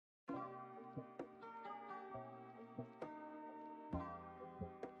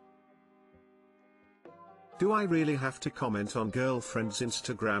Do I really have to comment on girlfriend's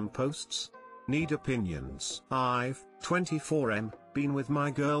Instagram posts? Need opinions. I've, 24M, been with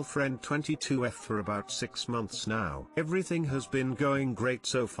my girlfriend 22F for about 6 months now. Everything has been going great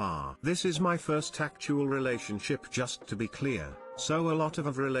so far. This is my first actual relationship, just to be clear, so a lot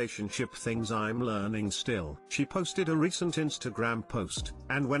of relationship things I'm learning still. She posted a recent Instagram post,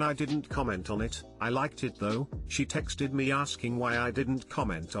 and when I didn't comment on it, I liked it though. She texted me asking why I didn't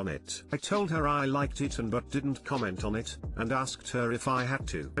comment on it. I told her I liked it but didn't comment on it, and asked her if I had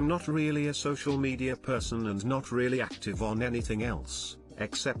to. I'm not really a social media person and not really active on anything else,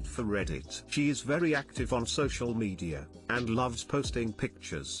 except for Reddit. She is very active on social media, and loves posting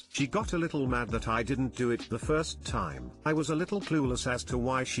pictures. She got a little mad that I didn't do it the first time. I was a little clueless as to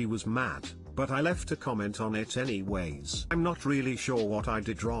why she was mad, but I left a comment on it anyways. I'm not really sure what I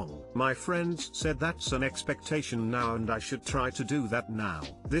did wrong. My friends said that's an expectation now and I should try to do that now.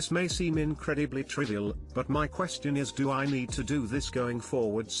 This may seem incredibly trivial, but my question is, do I need to do this going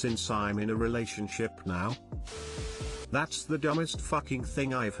forward since I'm in a relationship now? That's the dumbest fucking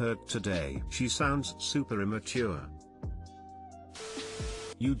thing I've heard today. She sounds super immature.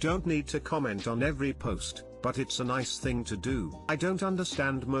 You don't need to comment on every post, but it's a nice thing to do. I don't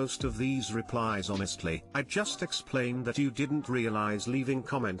understand most of these replies honestly. I just explained that you didn't realize leaving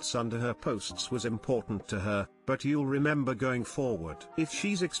comments under her posts was important to her, but you'll remember going forward. If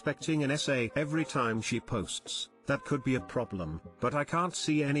she's expecting an essay every time she posts, that could be a problem, but I can't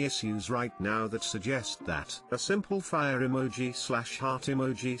see any issues right now that suggest that. A simple fire emoji / heart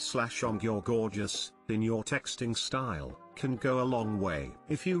emoji / you're gorgeous, in your texting style, can go a long way.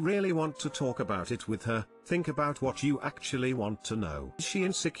 If you really want to talk about it with her, think about what you actually want to know. Is she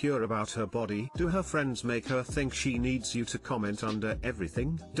insecure about her body? Do her friends make her think she needs you to comment under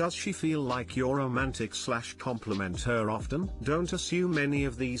everything? Does she feel like you're romantic / compliment her often? Don't assume any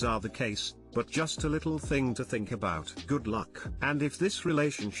of these are the case, but just a little thing to think about. Good luck. And if this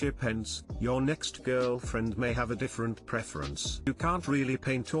relationship ends, your next girlfriend may have a different preference. You can't really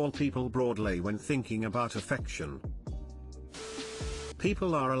paint all people broadly when thinking about affection.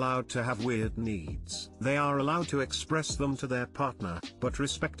 People are allowed to have weird needs. They are allowed to express them to their partner, but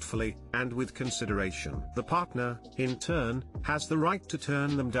respectfully, and with consideration. The partner, in turn, has the right to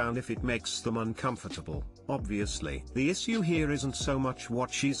turn them down if it makes them uncomfortable. Obviously, the issue here isn't so much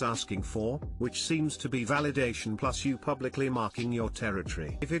what she's asking for, which seems to be validation plus you publicly marking your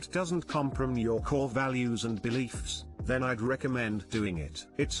territory. If it doesn't compromise your core values and beliefs, then I'd recommend doing it.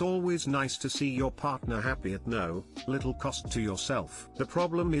 It's always nice to see your partner happy at no little cost to yourself. The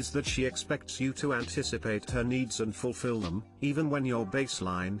problem is that she expects you to anticipate her needs and fulfill them, even when your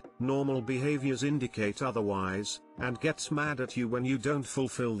baseline, normal behaviors indicate otherwise, and gets mad at you when you don't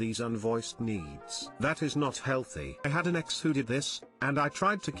fulfill these unvoiced needs. That is not healthy. I had an ex who did this, and I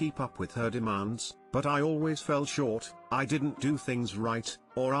tried to keep up with her demands, but I always fell short. I didn't do things right,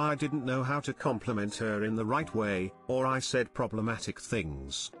 or I didn't know how to compliment her in the right way, or I said problematic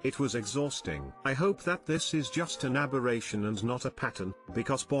things. It was exhausting. I hope that this is just an aberration and not a pattern,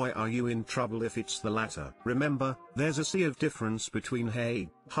 because boy are you in trouble if it's the latter. Remember, there's a sea of difference between hey,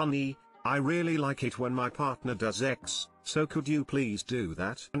 honey, I really like it when my partner does X, so could you please do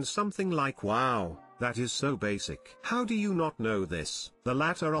that? And something like wow, that is so basic. How do you not know this? The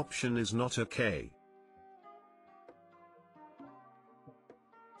latter option is not okay.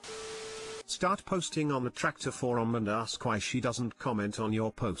 Start posting on the Tractor forum and ask why she doesn't comment on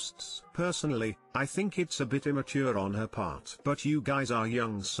your posts. Personally, I think it's a bit immature on her part. But you guys are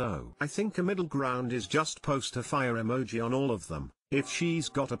young, so I think a middle ground is just post a fire emoji on all of them. If she's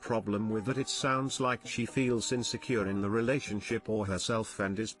got a problem with that, it sounds like she feels insecure in the relationship or herself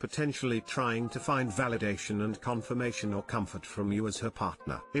and is potentially trying to find validation and confirmation or comfort from you as her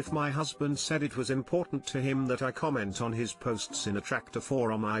partner. If my husband said it was important to him that I comment on his posts in a Tractor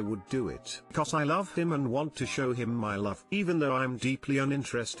forum, I would do it. Because I love him and want to show him my love. Even though I'm deeply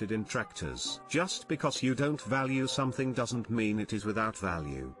uninterested in tractors. Just because you don't value something doesn't mean it is without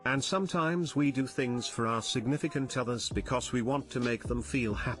value. And sometimes we do things for our significant others because we want to make them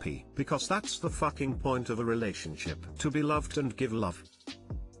feel happy. Because that's the fucking point of a relationship. To be loved and give love.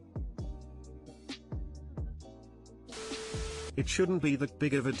 It shouldn't be that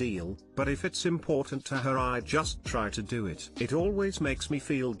big of a deal, but if it's important to her, I just try to do it. It always makes me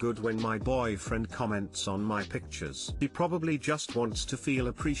feel good when my boyfriend comments on my pictures. He probably just wants to feel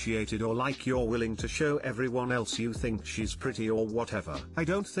appreciated or like you're willing to show everyone else you think she's pretty or whatever. I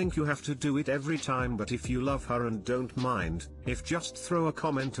don't think you have to do it every time, but if you love her and don't mind, if just throw a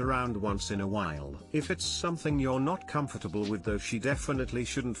comment around once in a while. If it's something you're not comfortable with though, she definitely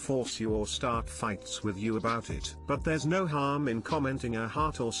shouldn't force you or start fights with you about it. But there's no harm in commenting a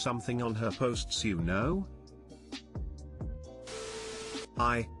heart or something on her posts, you know?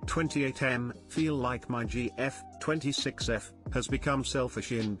 I, 28M, feel like my GF, 26F, has become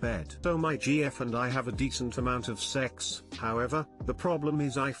selfish in bed. So my GF and I have a decent amount of sex, however, the problem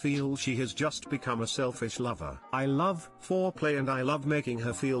is I feel she has just become a selfish lover. I love foreplay and I love making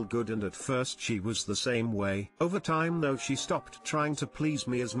her feel good, and at first she was the same way. Over time though, she stopped trying to please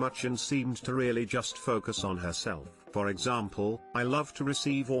me as much and seemed to really just focus on herself. For example, I love to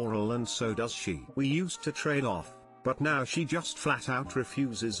receive oral and so does she. We used to trade off, but now she just flat out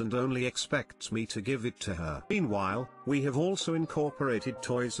refuses and only expects me to give it to her. Meanwhile, we have also incorporated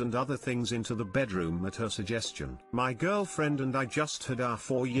toys and other things into the bedroom at her suggestion. My girlfriend and I just had our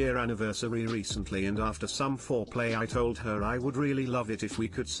 4-year anniversary recently, and after some foreplay I told her I would really love it if we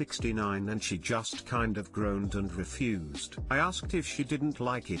could 69, and she just kind of groaned and refused. I asked if she didn't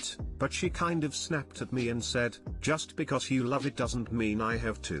like it, but she kind of snapped at me and said, "Just because you love it doesn't mean I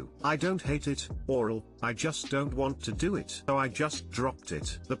have to. I don't hate it, oral, I just don't want to do it." So I just dropped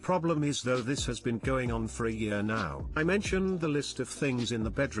it. The problem is though, this has been going on for a year now. I mentioned the list of things in the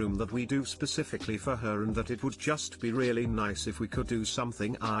bedroom that we do specifically for her and that it would just be really nice if we could do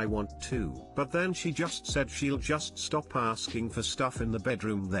something I want to. But then she just said she'll just stop asking for stuff in the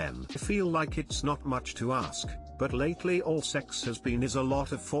bedroom then. I feel like it's not much to ask, but lately all sex has been is a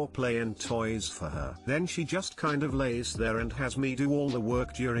lot of foreplay and toys for her. Then she just kind of lays there and has me do all the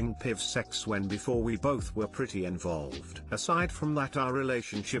work during PIV sex, when before we both were pretty involved. Aside from that, our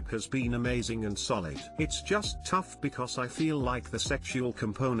relationship has been amazing and solid. It's just tough because I feel like the sexual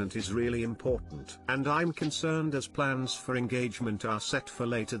component is really important, and I'm concerned as plans for engagement are set for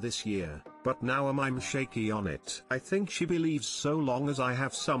later this year. But now I'm shaky on it. I think she believes so long as I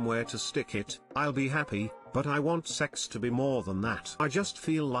have somewhere to stick it, I'll be happy, but I want sex to be more than that. I just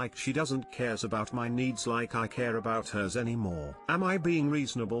feel like she doesn't cares about my needs like I care about hers anymore. Am I being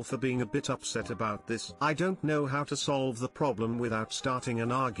reasonable for being a bit upset about this? I don't know how to solve the problem without starting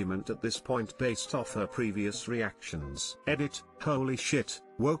an argument at this point based off her previous reactions. Edit, holy shit,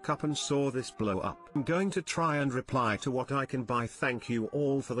 woke up and saw this blow up. I'm going to try and reply to what I can by. Thank you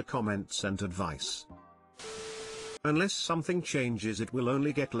all for the comments and advice. Unless something changes, it will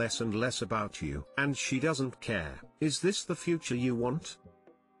only get less and less about you. And she doesn't care. Is this the future you want?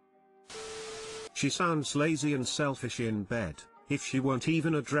 She sounds lazy and selfish in bed. If she won't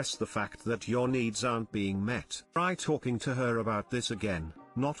even address the fact that your needs aren't being met, try talking to her about this again,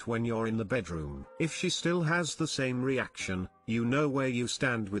 not when you're in the bedroom. If she still has the same reaction, you know where you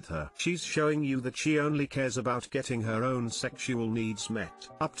stand with her. She's showing you that she only cares about getting her own sexual needs met.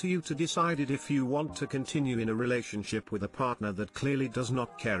 Up to you to decide it if you want to continue in a relationship with a partner that clearly does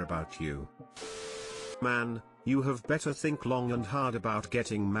not care about you. Man, you have better think long and hard about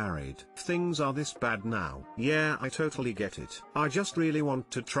getting married. Things are this bad now. Yeah, I totally get it. I just really want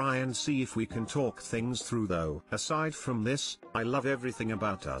to try and see if we can talk things through though. Aside from this, I love everything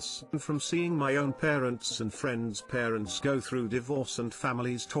about us. And from seeing my own parents and friends' parents go through divorce and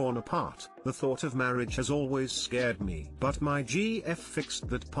families torn apart, the thought of marriage has always scared me. But my GF fixed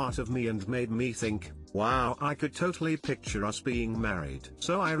that part of me and made me think, wow, I could totally picture us being married.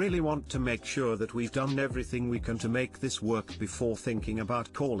 So I really want to make sure that we've done everything we can to make this work before thinking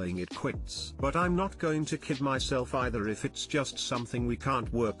about calling it quits. But I'm not going to kid myself either if it's just something we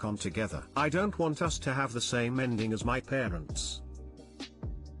can't work on together. I don't want us to have the same ending as my parents.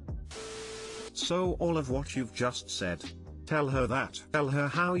 So all of what you've just said, tell her that. Tell her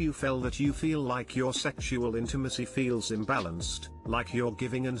how you felt, that you feel like your sexual intimacy feels imbalanced, like you're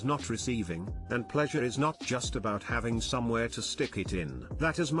giving and not receiving, and pleasure is not just about having somewhere to stick it in.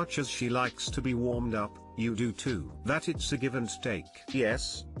 That as much as she likes to be warmed up, you do too. That it's a give and take.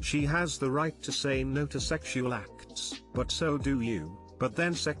 Yes, she has the right to say no to sexual acts, but so do you. But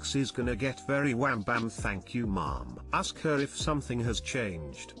then sex is gonna get very wham bam. Thank you mom. Ask her if something has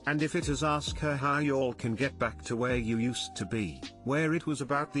changed. And if it has, ask her how y'all can get back to where you used to be, where it was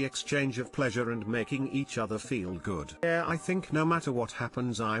about the exchange of pleasure and making each other feel good. Yeah, I think no matter what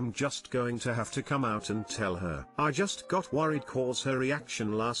happens, I'm just going to have to come out and tell her. I just got worried cause her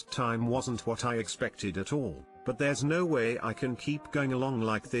reaction last time wasn't what I expected at all. But there's no way I can keep going along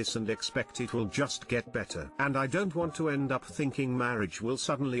like this and expect it will just get better. And I don't want to end up thinking marriage will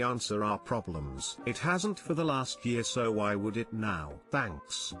suddenly answer our problems. It hasn't for the last year, so why would it now?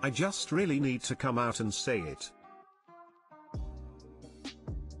 Thanks. I just really need to come out and say it.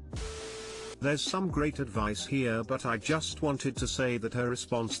 There's some great advice here, but I just wanted to say that her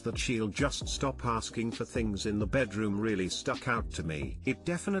response that she'll just stop asking for things in the bedroom really stuck out to me. It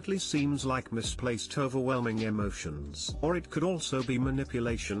definitely seems like misplaced overwhelming emotions. Or it could also be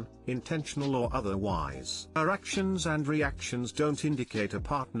manipulation, intentional or otherwise. Her actions and reactions don't indicate a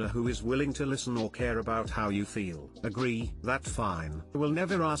partner who is willing to listen or care about how you feel. Agree? That fine. Will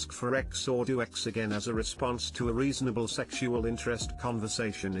never ask for X or do X again as a response to a reasonable sexual interest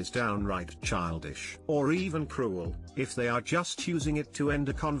conversation is downright childish. Or even cruel, if they are just using it to end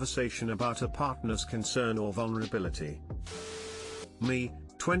a conversation about a partner's concern or vulnerability. Me,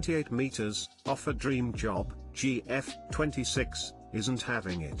 28 meters, off a dream job, GF, 26, isn't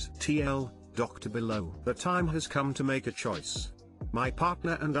having it. TL, Dr. Below. The time has come to make a choice. My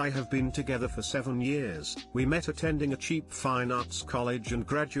partner and I have been together for 7 years. We met attending a cheap fine arts college and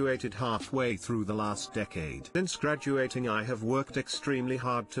graduated halfway through the last decade. Since graduating, I have worked extremely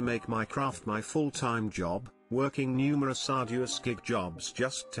hard to make my craft my full-time job, working numerous arduous gig jobs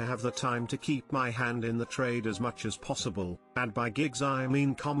just to have the time to keep my hand in the trade as much as possible, and by gigs I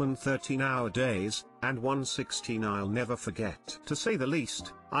mean common 13-hour days, and one 16 I'll never forget. To say the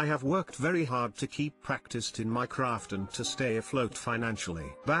least, I have worked very hard to keep practiced in my craft and to stay afloat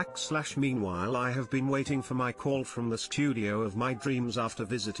financially. Meanwhile I have been waiting for my call from the studio of my dreams after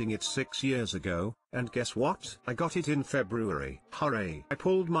visiting it 6 years ago, and guess what? I got it in February. Hooray! I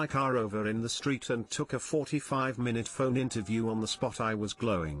pulled my car over in the street and took a 45-minute phone interview on the spot. I was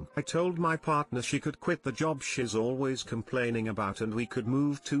glowing. I told my partner she could quit the job she's always complaining about and we could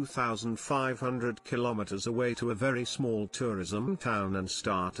move 2,500 kilometers away to a very small tourism town and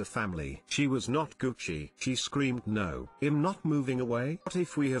start a family. She was not Gucci. She screamed, "No, I'm not moving away. What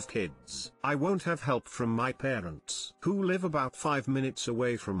if we have kids? I won't have help from my parents, who live about 5 minutes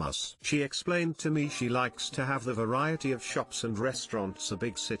away from us." She explained to me she likes to have the variety of shops and restaurants a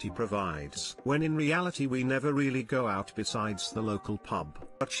big city provides, when in reality we never really go out besides the local pub.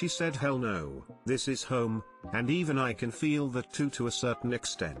 But she said, hell no, this is home, and even I can feel that too to a certain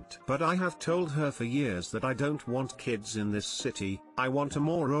extent. But I have told her for years that I don't want kids in this city, I want a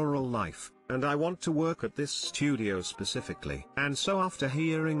more rural life, and I want to work at this studio specifically. And so after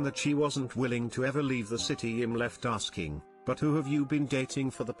hearing that she wasn't willing to ever leave the city, I'm left asking, but who have you been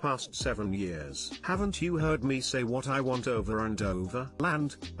dating for the past 7 years? Haven't you heard me say what I want over and over?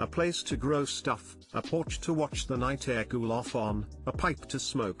 Land, a place to grow stuff, a porch to watch the night air cool off on, a pipe to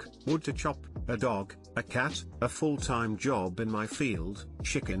smoke, wood to chop, a dog, a cat, a full-time job in my field,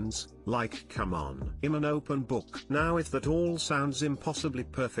 chickens, like come on. I'm an open book. Now if that all sounds impossibly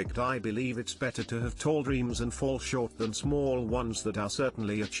perfect, I believe it's better to have tall dreams and fall short than small ones that are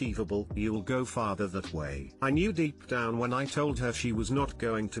certainly achievable. You'll go farther that way. I knew deep down when I told her she was not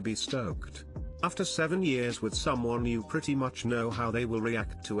going to be stoked. After 7 years with someone, you pretty much know how they will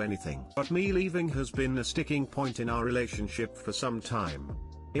react to anything. But me leaving has been a sticking point in our relationship for some time.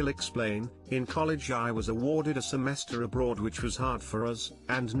 I'll explain. In college I was awarded a semester abroad which was hard for us,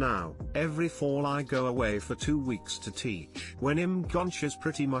 and now, every fall I go away for 2 weeks to teach. When I'm gone she's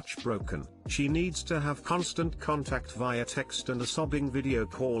pretty much broken. She needs to have constant contact via text and a sobbing video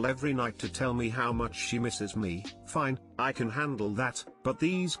call every night to tell me how much she misses me. Fine, I can handle that, but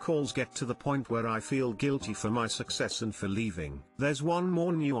these calls get to the point where I feel guilty for my success and for leaving. There's one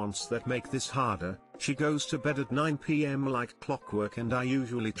more nuance that make this harder. She goes to bed at 9 PM like clockwork, and I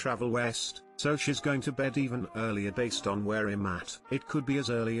usually travel west, so she's going to bed even earlier based on where I'm at. It could be as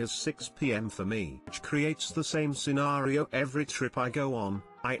early as 6 PM for me, which creates the same scenario every trip I go on.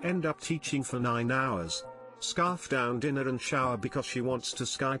 I end up teaching for 9 hours, scarf down dinner and shower because she wants to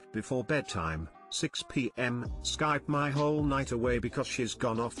Skype before bedtime. 6 PM, Skype my whole night away because she's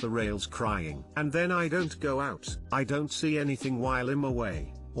gone off the rails crying. And then I don't go out. I don't see anything while I'm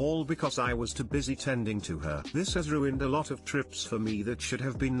away. All because I was too busy tending to her. This has ruined a lot of trips for me that should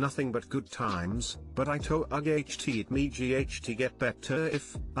have been nothing but good times, but I told it me GHT get better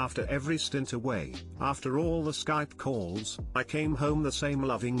if, after every stint away, after all the Skype calls, I came home the same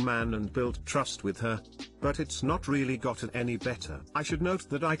loving man and built trust with her. But it's not really gotten any better. I should note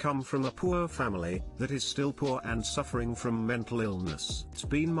that I come from a poor family, that is still poor and suffering from mental illness. It's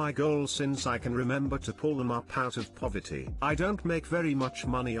been my goal since I can remember to pull them up out of poverty. I don't make very much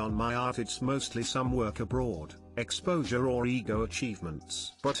money on my art, it's mostly some work abroad. exposure or ego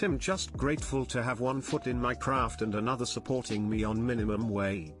achievements. But I'm just grateful to have one foot in my craft and another supporting me on minimum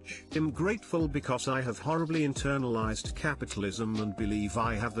wage. I'm grateful because I have horribly internalized capitalism and believe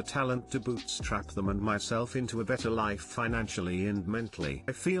I have the talent to bootstrap them and myself into a better life financially and mentally.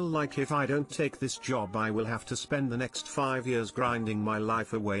 I feel like if I don't take this job I will have to spend the next 5 years grinding my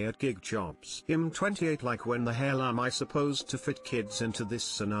life away at gig jobs. I'm 28, like when the hell am I supposed to fit kids into this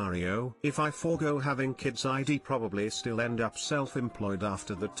scenario? If I forego having kids I'd probably still end up self-employed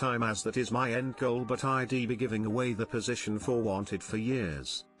after that time, as that is my end goal, but I'd be giving away the position for wanted for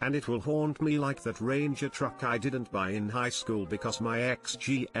years, and it will haunt me like that Ranger truck I didn't buy in high school because my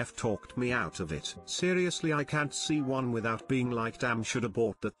ex-GF talked me out of it. Seriously, I can't see one without being like, damn, shoulda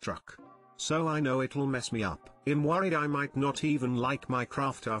bought that truck. So I know it'll mess me up. I'm worried I might not even like my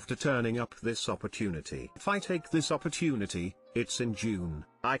craft after turning up this opportunity. If I take this opportunity, it's in June,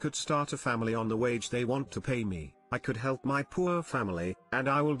 I could start a family on the wage they want to pay me. I could help my poor family, and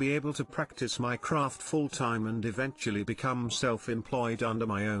I will be able to practice my craft full-time and eventually become self-employed under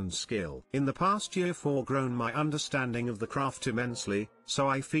my own skill. In the past year, foregrown my understanding of the craft immensely, so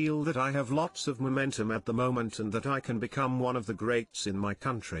I feel that I have lots of momentum at the moment and that I can become one of the greats in my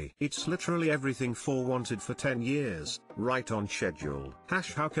country. It's literally everything for wanted for 10 years, right on schedule.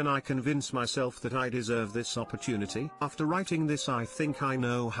 How can I convince myself that I deserve this opportunity? After writing this I think I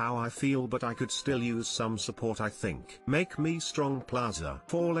know how I feel, but I could still use some support. I think Make Me Strong Plaza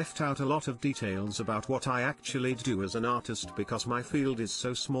 4 left out a lot of details about what I actually do as an artist because my field is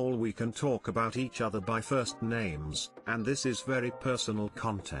so small. We can talk about each other by first names, and this is very personal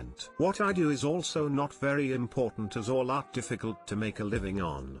content. What I do is also not very important, as all art difficult to make a living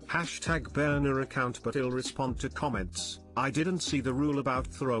on. Hashtag burner account, but I'll respond to comments. I didn't see the rule about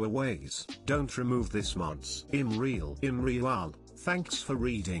throwaways. Don't remove this mods. Imreal. Thanks for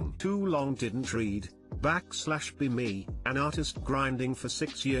reading. Too long didn't read. /be me, an artist grinding for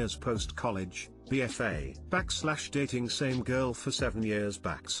 6 years post-college, BFA, /dating same girl for 7 years,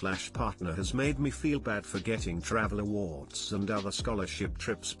 /partner has made me feel bad for getting travel awards and other scholarship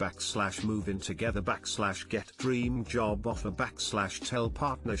trips, /move in together, /get dream job offer, /tell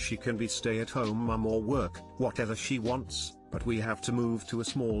partner she can be stay-at-home mum or work, whatever she wants, but we have to move to a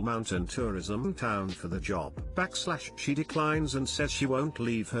small mountain tourism town for the job, /she declines and says she won't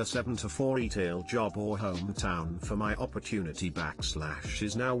leave her 7 to 4 retail job or hometown for my opportunity,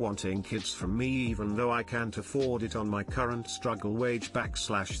 /is now wanting kids from me even though I can't afford it on my current struggle wage,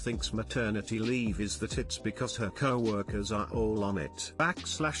 /thinks maternity leave is the tits because her co-workers are all on it,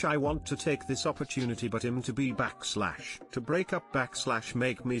 /I want to take this opportunity but him to be to break up,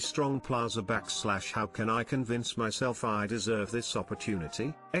 Make Me Strong Plaza, how can I convince myself I deserve this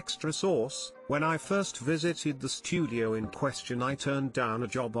opportunity? Extra source: when I first visited the studio in question I turned down a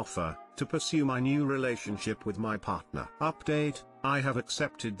job offer to pursue my new relationship with my partner. Update: I have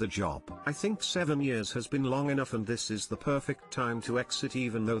accepted the job. I think 7 years has been long enough and this is the perfect time to exit,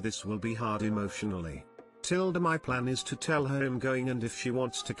 even though this will be hard emotionally. My plan is to tell her I'm going, and if she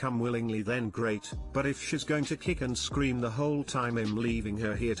wants to come willingly then great, but if she's going to kick and scream the whole time I'm leaving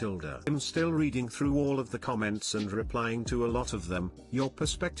her here. I'm still reading through all of the comments and replying to a lot of them. Your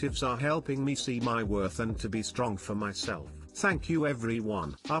perspectives are helping me see my worth and to be strong for myself. Thank you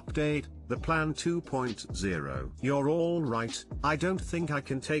everyone. Update: the plan 2.0. You're all right. I don't think I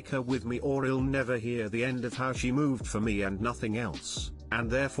can take her with me or I'll never hear the end of how she moved for me and nothing else, and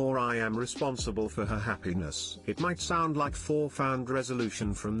therefore I am responsible for her happiness. It might sound like found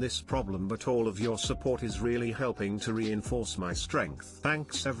resolution from this problem, but all of your support is really helping to reinforce my strength.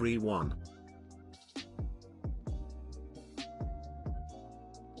 Thanks everyone.